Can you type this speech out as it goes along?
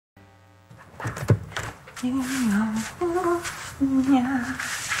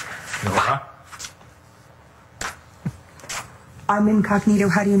Nora? I'm incognito.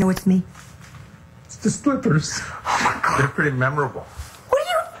 How do you know it's me? It's the slippers. Oh, my God. They're pretty memorable. What are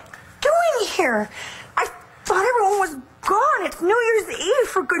you doing here? I thought everyone was gone. It's New Year's Eve,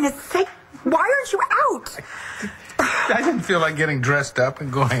 for goodness sake. Why aren't you out? I didn't feel like getting dressed up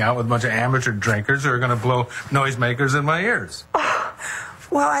and going out with a bunch of amateur drinkers who are going to blow noisemakers in my ears. Oh,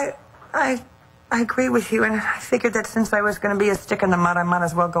 well, I agree with you, and I figured that since I was going to be a stick in the mud, I might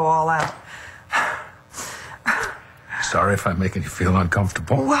as well go all out. Sorry if I'm making you feel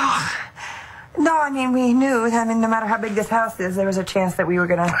uncomfortable. Well, no, I mean, we knew. I mean, no matter how big this house is, there was a chance that we were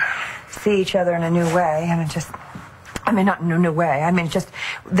going to see each other in a new way, and it just... I mean, not in a new way. I mean, just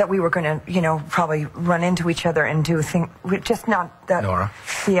that we were going to, you know, probably run into each other and do things. Just not that... Nora?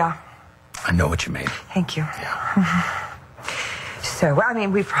 Yeah. I know what you mean. Thank you. Yeah. So, I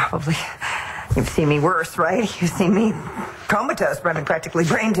mean, we probably... You've seen me worse, right? You've seen me comatose, but I'm practically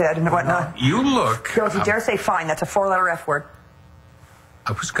brain dead and whatnot. You look... Don't you dare say fine. That's a 4-letter F word.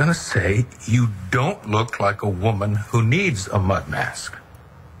 I was going to say, you don't look like a woman who needs a mud mask.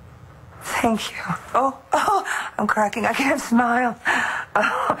 Thank you. Oh, I'm cracking. I can't smile.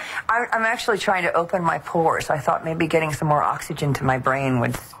 I'm actually trying to open my pores. I thought maybe getting some more oxygen to my brain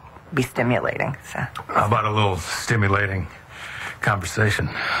would be stimulating. So. How about a little stimulating conversation?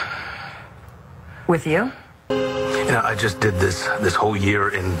 With you? You know, I just did this whole year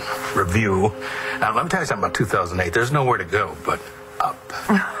in review. Now, let me tell you something about 2008. There's nowhere to go but up.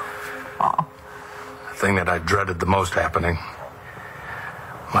 Oh. The thing that I dreaded the most happening,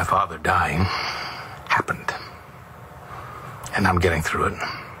 my father dying, happened. And I'm getting through it.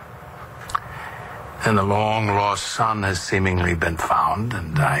 And the long-lost son has seemingly been found,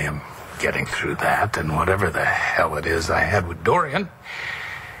 and I am getting through that. And whatever the hell it is I had with Dorian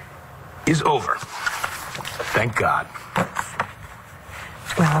is over. Thank God.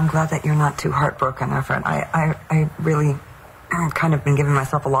 Well, I'm glad that you're not too heartbroken over it. I really kind of been giving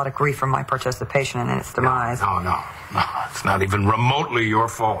myself a lot of grief for my participation in its demise. No. It's not even remotely your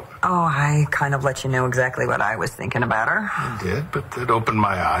fault. Oh, I kind of let you know exactly what I was thinking about her. You did, but it opened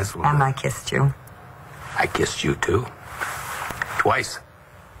my eyes. And I kissed you. I kissed you, too. Twice.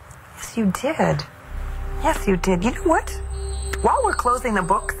 Yes, you did. Yes, you did. You know what? While we're closing the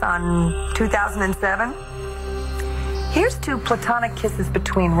books on 2007, here's 2 platonic kisses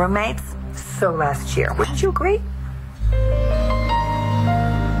between roommates so last year. Wouldn't you agree?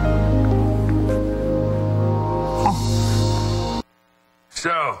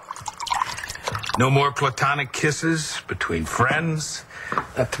 So, no more platonic kisses between friends?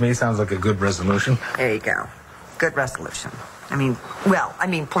 That to me sounds like a good resolution. There you go. Good resolution. I mean,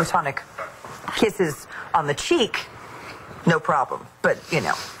 platonic kisses on the cheek, no problem. But, you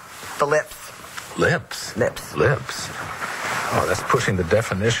know, the lips. Lips? Lips. Lips. Oh, that's pushing the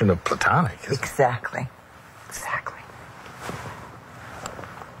definition of platonic. Exactly. Exactly.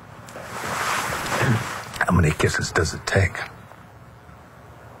 How many kisses does it take?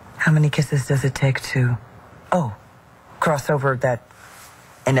 How many kisses does it take to, cross over that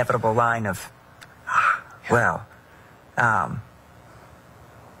inevitable line of,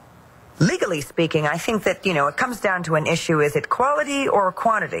 legally speaking, I think that, you know, it comes down to an issue. Is it quality or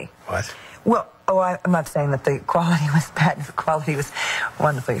quantity? What? Well, I'm not saying that the quality was bad. The quality was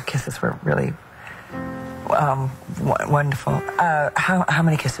wonderful. Your kisses were really wonderful. How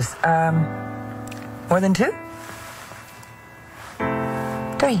many kisses? More than 2? 3.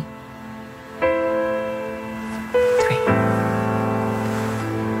 3.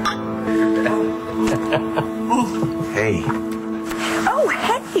 Hey. Oh,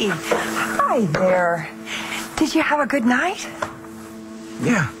 hey. Hi there. Did you have a good night?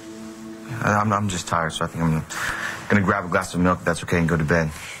 Yeah. I'm just tired, so I think I'm gonna grab a glass of milk, if that's okay, and go to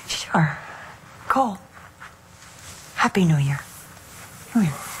bed. Sure. Cole, Happy New Year. New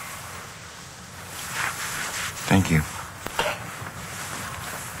Year. Thank you. Okay.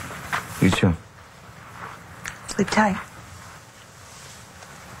 You too. Sleep tight.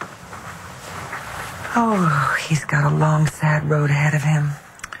 Oh, he's got a long, sad road ahead of him.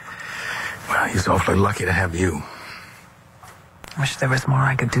 Well, he's awfully lucky to have you. I wish there was more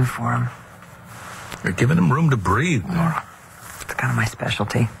I could do for him. You're giving him room to breathe, Nora. It's kind of my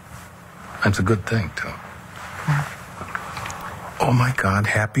specialty. That's a good thing, too. Oh, my God.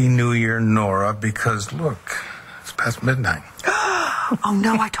 Happy New Year, Nora, because, look, it's past midnight. Oh,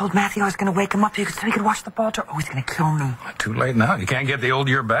 no, I told Matthew I was going to wake him up so he could watch the ball turn. Oh, he's going to kill me. Too late now. You can't get the old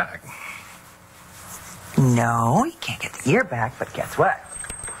year back. No, you can't get the year back, but guess what?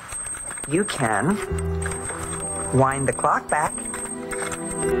 You can wind the clock back.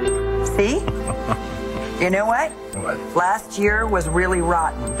 See? You know what? What? Last year was really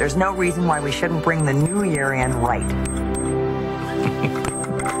rotten. There's no reason why we shouldn't bring the new year in right.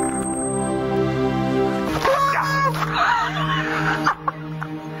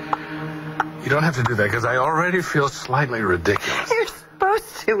 You don't have to do that, because I already feel slightly ridiculous. You're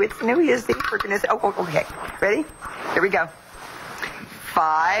supposed to. It's New Year's Eve. We're going to... Oh, okay. Ready? Here we go.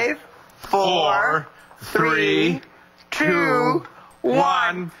 5, 4, 3, 2,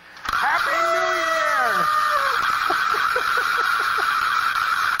 1.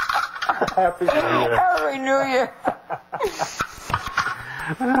 Happy New Year! Happy New Year.